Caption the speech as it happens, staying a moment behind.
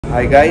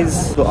Hi guys,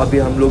 तो अभी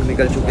हम लोग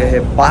निकल चुके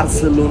हैं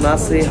बार्सिलोना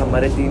से।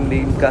 हमारे 3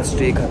 दिन का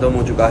स्टे खत्म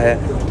हो चुका है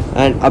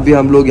एंड अभी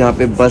हम लोग यहाँ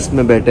पे बस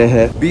में बैठे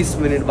हैं। 20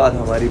 मिनट बाद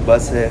हमारी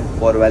बस है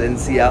for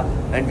Valencia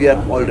and we are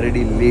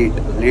already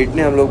late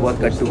ने हम लोग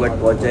बहुत कट टू कट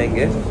पहुँच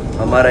जाएंगे।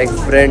 हमारा एक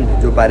फ्रेंड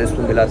जो पेरिस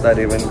में मिला था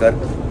Revankar,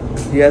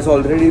 he has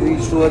already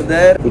reached over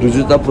there।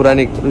 Rujuta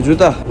Puranic,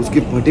 Rujuta उसकी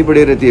फटी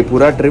पड़ी रहती है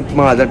पूरा ट्रिप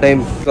में, आधा टाइम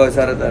तो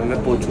ऐसा रहता है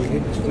मैं पहुँचूंगी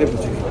नहीं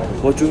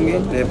पहुँचूंगी,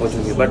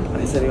 बट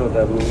ऐसा नहीं होता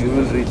है, you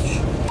will reach।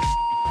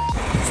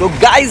 So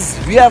guys,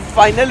 we have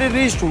finally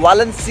reached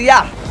Valencia.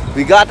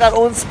 We got our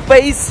own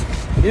space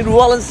in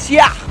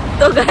Valencia.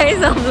 तो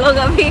guys हम लोग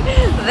अभी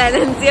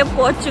वेलेंसिया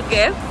पहुंच चुके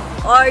हैं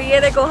और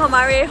ये देखो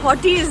हमारे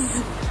हॉटीज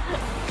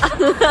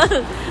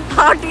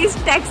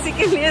टैक्सी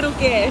के लिए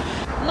रुके हैं।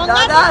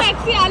 मंगा तो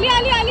टैक्सी, आली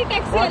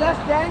टैक्सी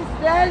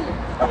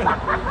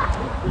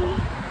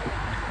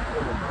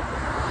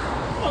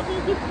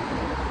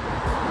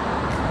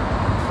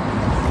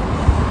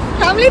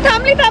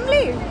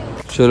थामली।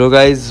 चलो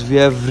guys, we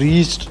have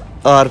reached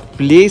our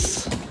place.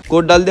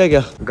 Code डाल दिया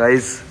क्या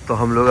गाइज? तो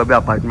हम लोग अभी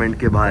अपार्टमेंट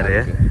के बाहर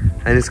है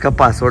एंड इसका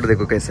पासवर्ड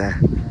देखो कैसा है,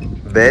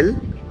 बेल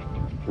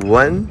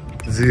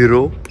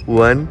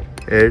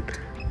 1018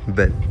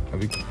 बेल।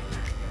 अभी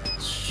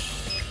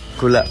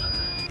खुला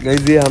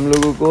गाइज। ये हम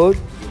लोगों को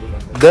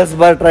 10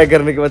 बार ट्राई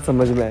करने के बाद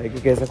समझ में आया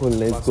कि कैसा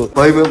खोलना है इसको।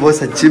 भाई मैं बहुत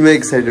सच्ची में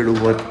एक्साइटेड हूँ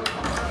बहुत।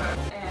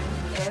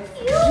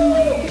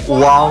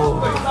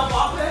 वाओ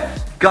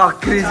क्या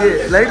क्रेजी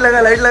है। लाइट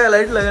लगा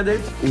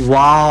देख।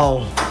 वाओ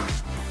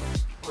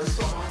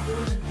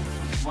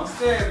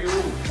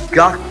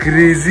क्या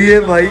क्रेजी है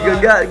भाई।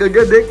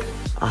 गंगा देख,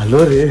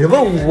 आलो रे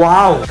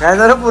वाओ। काय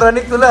झालं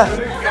पुरानिक तुला?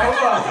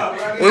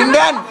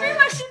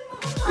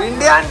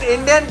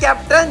 इंडियन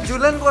कैप्टन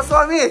झूलन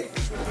गोस्वामी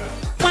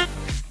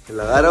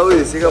लगा रहा हूँ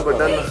इसी का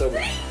बटन।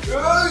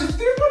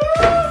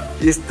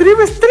 इस्त्री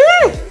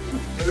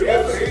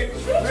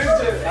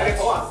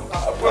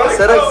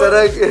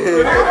सरक।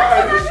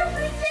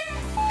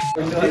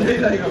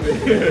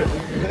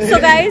 So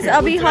guys,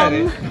 अभी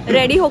हम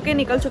रेडी होके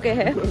निकल चुके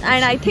हैं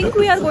and I think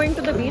we are going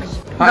to the beach.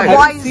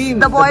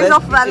 The boys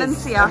of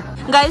Valencia.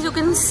 Guys, you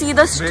can see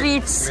the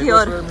streets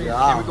here.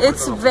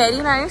 It's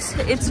very nice.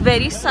 It's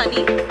very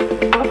sunny.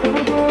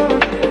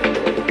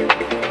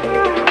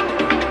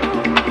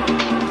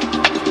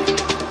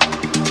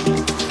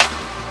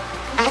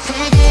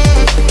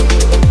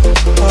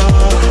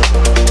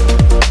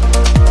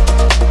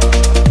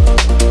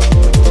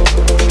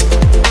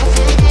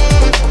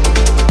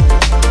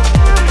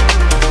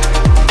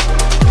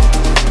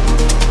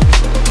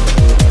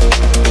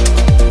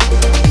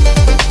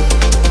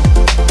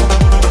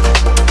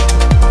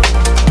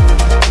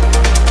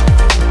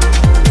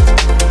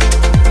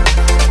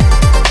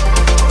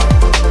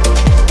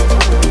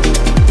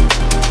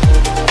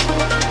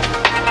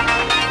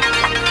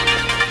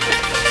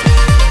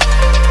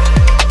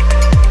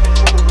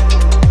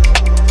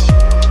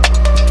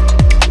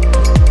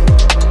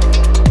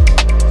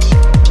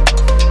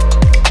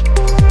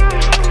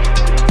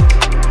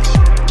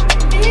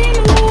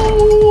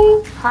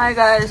 Hi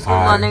guys,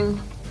 good morning.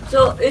 So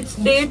it's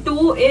day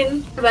 2 in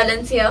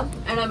Valencia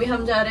and अभी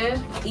हम जा रहे हैं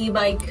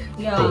e-bike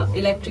या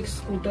electric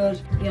scooter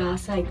या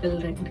cycle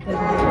rent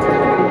करने।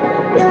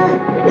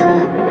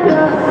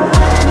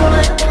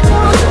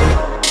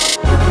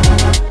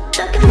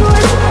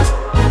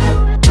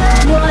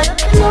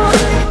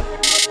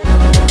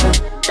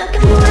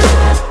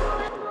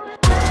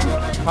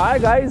 Hi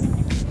guys,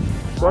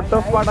 बहुत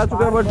tough part आ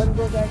चुका है बट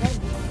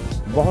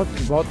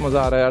बहुत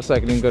मजा आ रहा है यार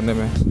साइकिलिंग करने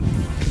में।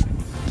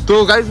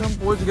 तो गाइस हम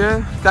पहुंच गए।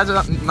 क्या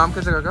नाम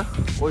क्या जगह का?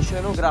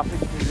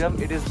 ओशियनोग्राफिक museum.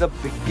 It is the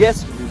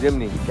biggest museum,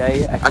 नहीं क्या है,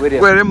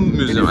 aquarium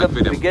museum,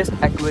 biggest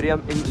aquarium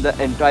in the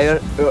entire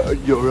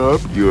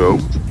Europe.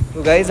 तो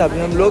गाइस अभी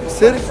हम लोग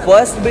सिर्फ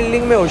फर्स्ट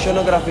बिल्डिंग में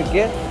ओशियनोग्राफिक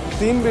के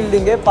 3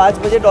 बिल्डिंग है। 5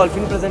 बजे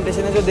डॉल्फिन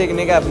प्रेजेंटेशन है जो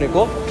देखने का अपने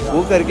को,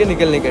 वो करके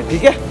निकलने का,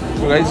 ठीक है?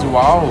 तो गाइस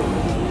वाओ,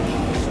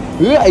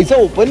 ये ऐसा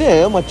ओपन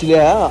है,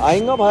 मछलियाँ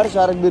आएंगा बाहर,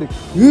 शार्क भी।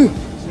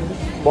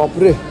 बाप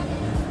रे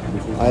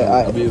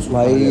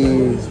भाई,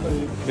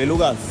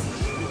 बेलुगास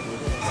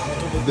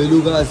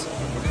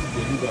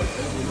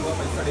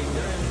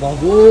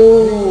बाबू,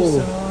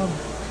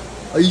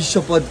 आई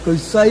शपथ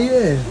कैसा ही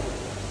है,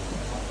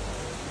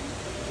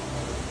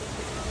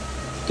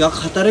 क्या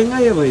खाता रहेगा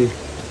ये भाई।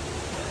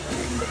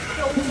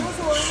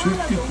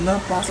 कितना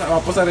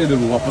वापस आ रहे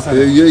वापस आ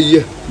ये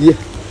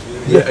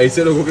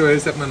ऐसे लोगों की वजह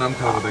से अपना नाम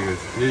खराब होता है।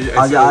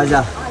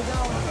 आजा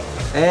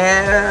ए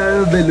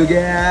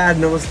बेलुगा,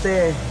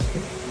 नमस्ते।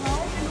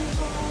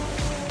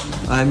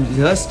 I'm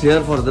just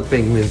here for the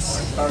penguins.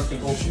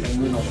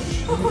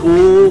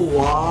 Oh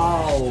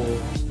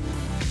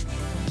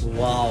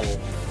wow,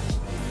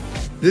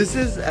 this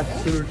is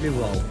absolutely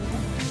wow.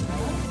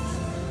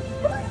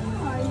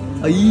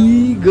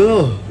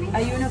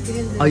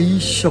 आई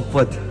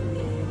शपथ।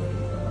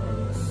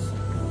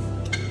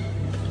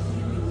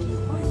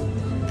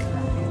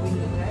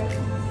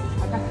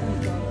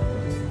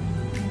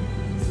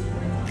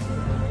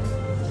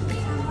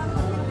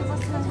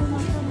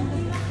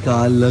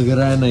 क्या लग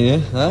रहा है ना ये?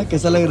 हाँ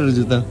कैसा लग रहा है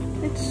रुजुता?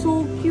 It's so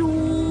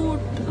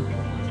cute.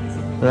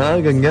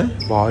 हाँ गंगा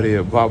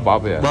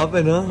बाप है बाप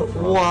है ना?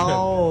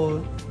 वाओ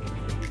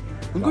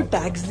उनको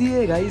टैक्स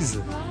दिए गाइस।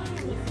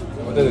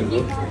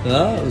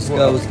 हाँ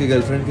उसका उसकी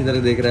गर्लफ्रेंड की तरह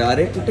देख रहा है।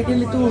 अरे कुत्ते के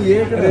लिए तू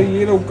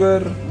ये नौकर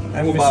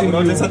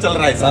जैसा चल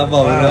रहा है। हाँ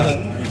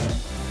Babra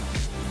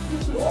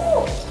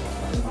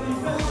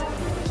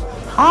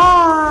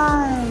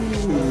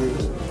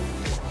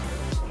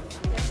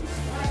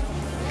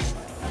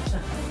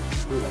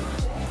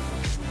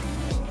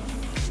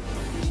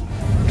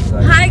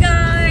Hi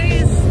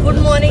guys, good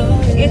morning.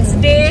 It's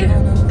day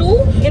 2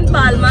 in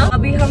Palma.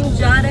 अभी हम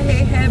जा रहे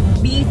हैं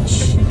बीच.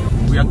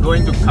 We are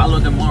going to Calo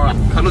de Mora.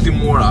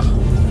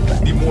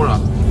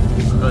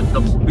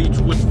 The beach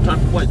with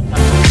turquoise.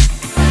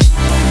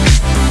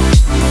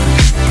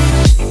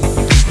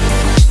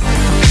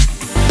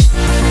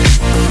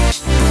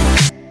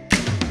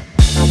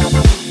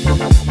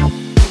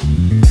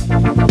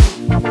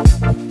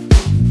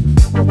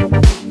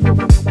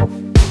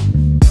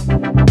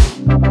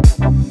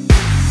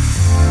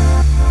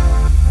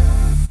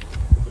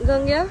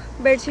 Ganga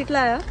bedsheet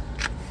लाया?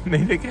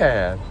 नहीं लेके आया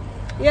यार।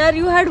 यार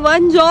you had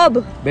one job.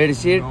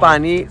 Bedsheet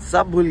पानी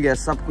सब भूल गया,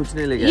 सब कुछ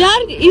नहीं ले गया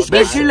यार इसके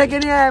बेडशीट लेके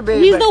नहीं आया।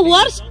 He's the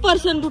worst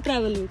person to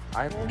travel with.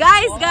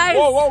 Guys,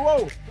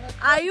 Whoa.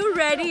 are you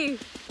ready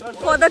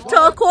for the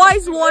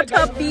turquoise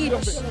water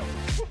beach?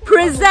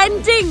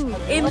 Presenting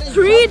in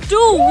 3,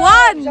 2,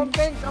 1.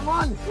 Come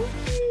on.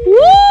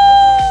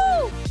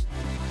 Woo!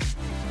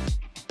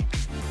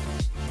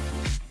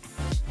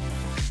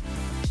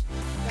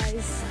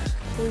 Guys,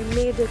 we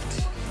made it.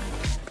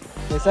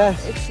 कैसा है?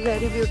 It's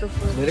very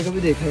beautiful. मैंने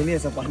कभी देखा ही नहीं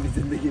ऐसा पानी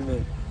जिंदगी में।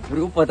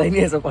 मेरे को पता ही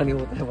नहीं ऐसा पानी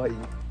होता है भाई।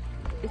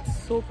 It's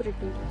so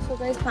pretty. So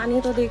guys,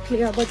 पानी तो देख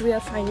लिया, but we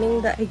are finding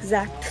the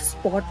exact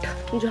spot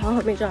जहाँ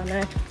हमें जाना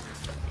है.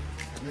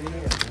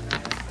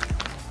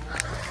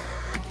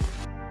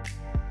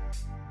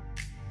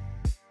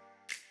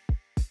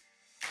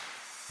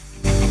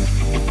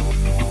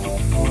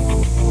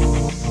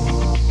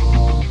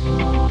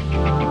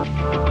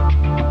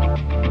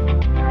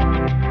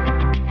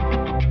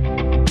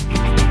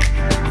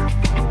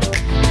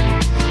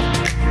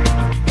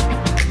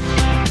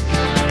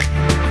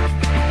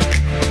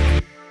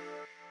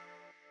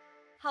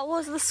 How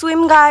was the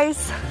swim, guys?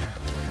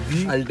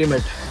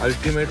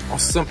 Ultimate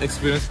awesome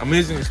experience,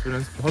 amazing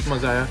experience, बहुत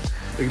मजा आया।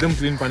 एकदम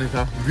क्लीन पानी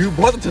था, व्यू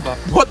बहुत अच्छा था,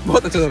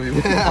 बहुत अच्छा था व्यू।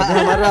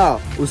 हमारा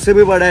उससे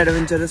भी बड़ा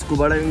एडवेंचर है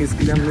स्कूबा डाइविंग,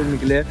 इसके लिए हम लोग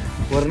निकले,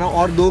 वरना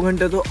और 2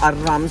 घंटे तो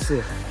आराम से।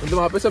 मतलब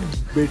वहाँ पे सब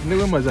बैठने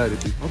में मजा आ रही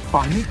थी और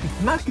पानी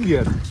कितना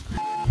क्लियर।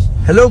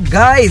 हेलो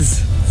गाइस,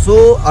 सो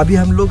अभी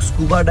हम लोग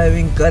स्कूबा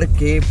डाइविंग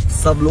करके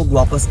सब लोग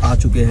वापस आ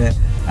चुके हैं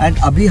एंड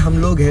अभी हम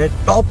लोग है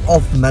टॉप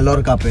ऑफ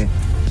मैलोर्का पे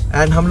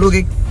एंड हम लोग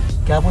एक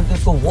क्या बोलते हैं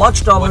उसको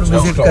वॉच टावर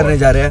विजिट करने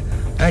जा रहे हैं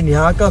एंड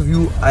यहाँ का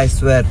व्यू आई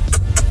स्वेयर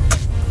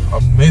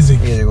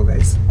अमेजिंग। ये देखो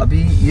गाइस,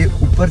 अभी ये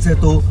ऊपर से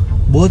तो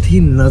बहुत ही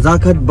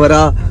नजाकत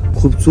भरा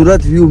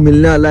खूबसूरत व्यू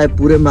मिलने वाला है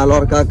पूरे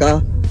मैलोर्का का।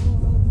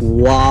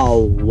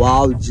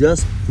 Wow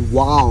just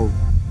wow.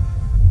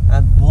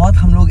 बहुत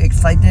हम लोग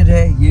एक्साइटेड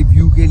है ये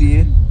व्यू के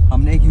लिए।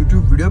 हमने एक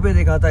YouTube वीडियो पे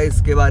देखा था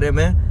इसके बारे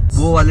में,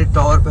 वो वाले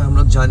टावर पे हम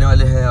लोग जाने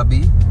वाले हैं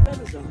अभी।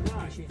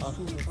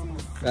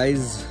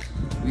 Guys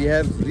we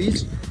have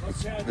reached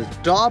the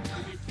top,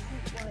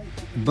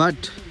 but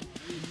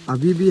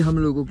अभी भी हम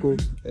लोगों को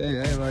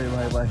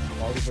भाई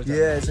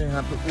ये ऐसे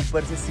यहाँ पे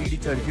ऊपर से सीढ़ी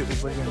चढ़ के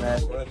ऊपर जाना है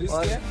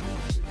और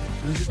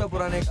रुजुता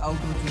पुरानिक आउट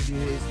हो चुकी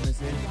है इसमें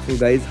से। तो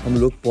गाइस हम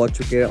लोग पहुंच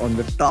चुके हैं on the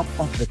top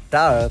of the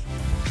tower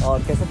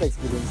और कैसा था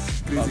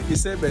एक्सपीरियंस?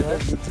 इससे बेहतर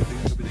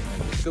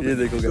ये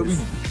देखो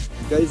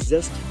guys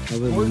just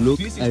have a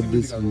look at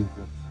this view.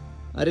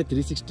 अरे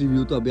 360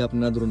 व्यू तो अभी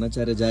अपना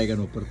द्रोणाचार्य जाएगा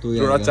ना ऊपर, तो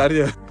द्रोणाचार्य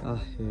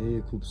ये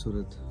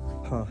खूबसूरत।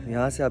 हाँ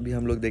यहाँ से अभी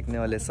हम लोग देखने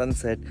वाले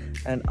सनसेट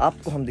एंड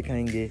आपको हम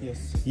दिखाएंगे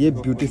ये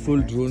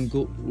ब्यूटीफुल ड्रोन को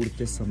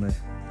उड़ते समय।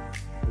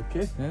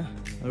 Okay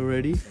are you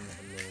ready?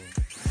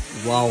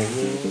 Wow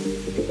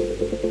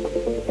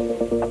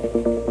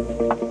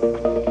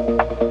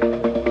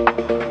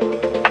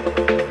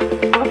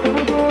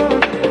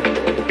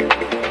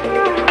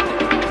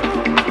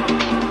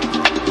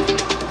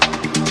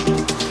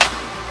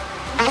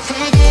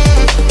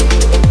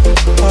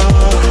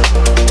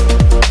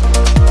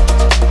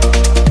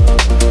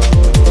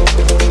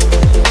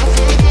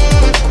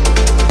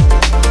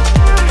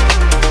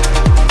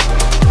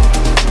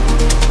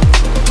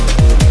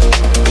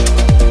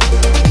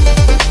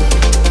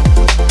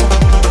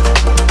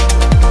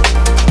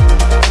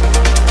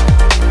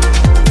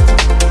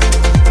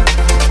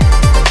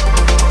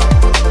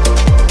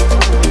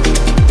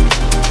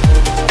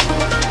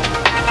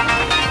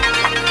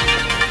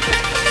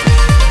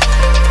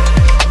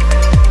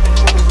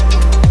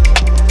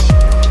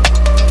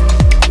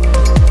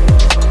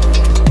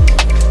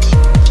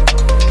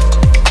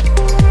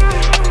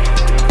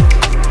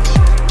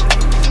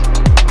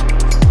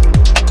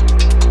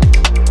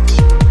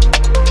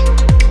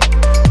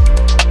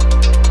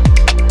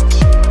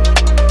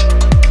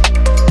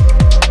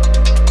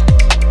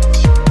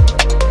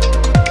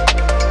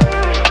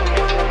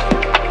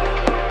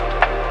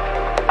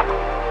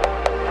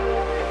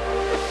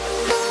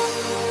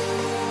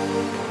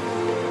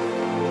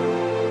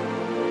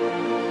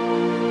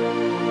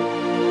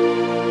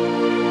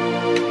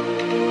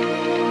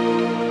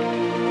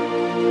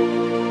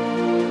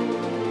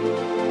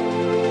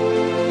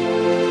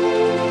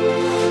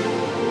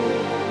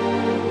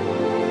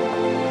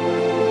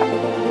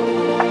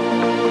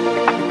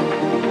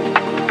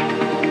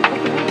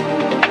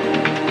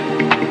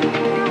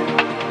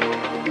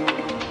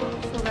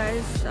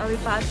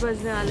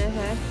बजने वाले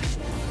हैं।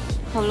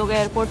 हम लोग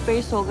एयरपोर्ट पे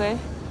ही सो गए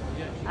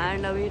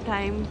एंड अभी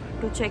time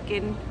to check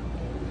in.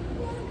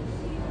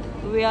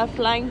 We are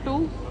flying to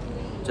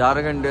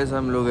 4 घंटे से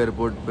हम लोग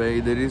एयरपोर्ट पे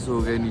इधर ही सो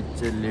गए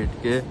नीचे लेट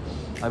के।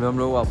 अभी हम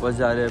लोग वापस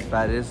जा रहे हैं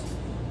Paris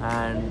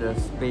and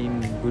Spain.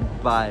 Good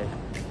bye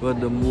for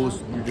the most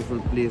beautiful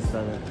place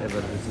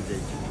ever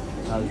visited.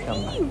 I will come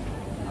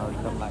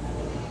back.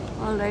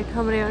 Alright,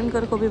 हम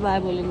रेवनकर को भी बाय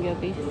बोलेंगे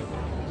अभी।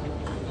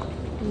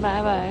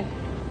 Bye bye.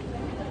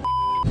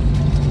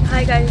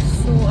 हाय गाइस,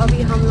 सो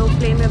अभी हम लोग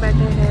प्लेन में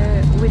बैठे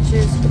हैं which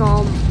is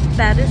from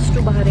Paris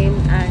to Bahrain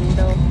and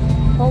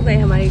हो गई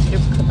हमारी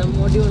ट्रिप खत्म।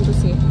 What do you want to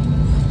से?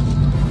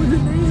 मुझे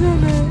नहीं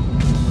जाना है,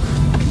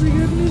 मुझे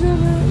घर नहीं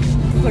जाना है।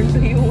 What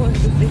do you want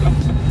to से?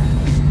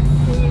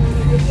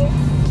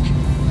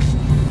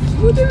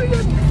 मुझे भी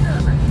घर नहीं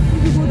जाना है।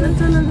 मुझे बहुत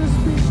अच्छा लगा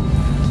स्पेन,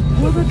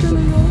 बहुत अच्छा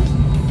लगा।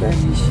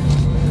 Spanish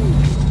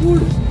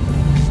food.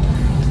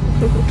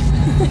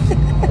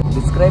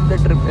 Describe the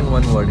trip in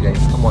one word,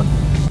 guys. Come on.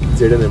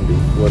 ZNMD,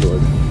 one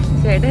word.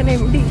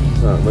 ZNMD।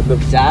 हाँ,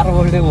 मतलब 4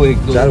 वर्ड है वो, एक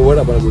 4 वर्ड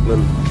अपन उतना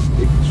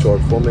एक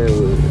शॉर्ट फॉर्म में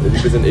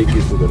रिप्रेजेंट एक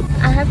चीज को करते हैं।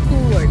 I have 2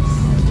 words।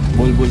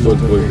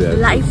 बोल दे यार।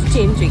 Life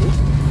changing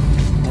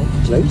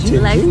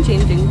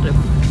trip।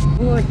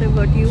 What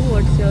about you?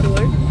 What's your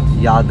word?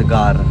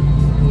 यादगार।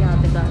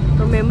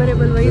 तो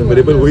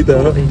मेमोरेबल वही था।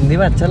 हिंदी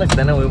में अच्छा लगता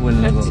है ना वही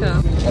बोलने को।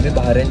 अच्छा। अभी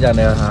बहरीन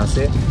जाना है यहाँ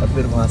से और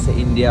फिर वहाँ से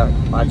इंडिया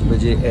 5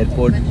 बजे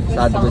एयरपोर्ट,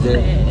 7 बजे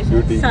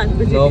ड्यूटी,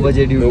 9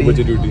 बजे 9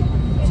 बजे ड्यूटी,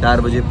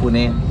 4 बजे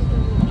पुणे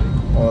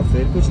और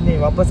फिर कुछ नहीं,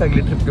 वापस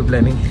अगली ट्रिप की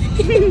planning.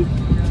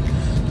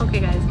 Okay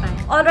guys, bye.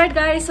 Alright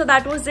guys, so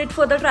that was it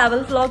for the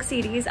travel vlog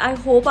series. I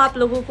hope आप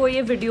लोगों को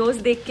ये वीडियोस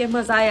देख के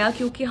मजा आया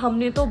क्योंकि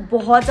हमने तो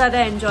बहुत ज़्यादा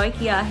एंजॉय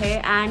किया है।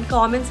 एंड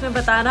कमेंट्स में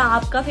बताना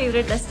आपका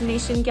फेवरेट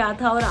डेस्टिनेशन क्या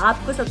था और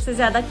आपको सबसे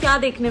ज़्यादा क्या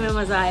देखने में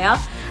मजा आया।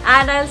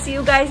 And I will see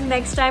you guys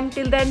next time.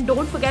 Till then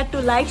don't forget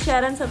to like,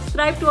 share and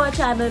subscribe to our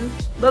channel.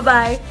 Bye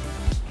bye.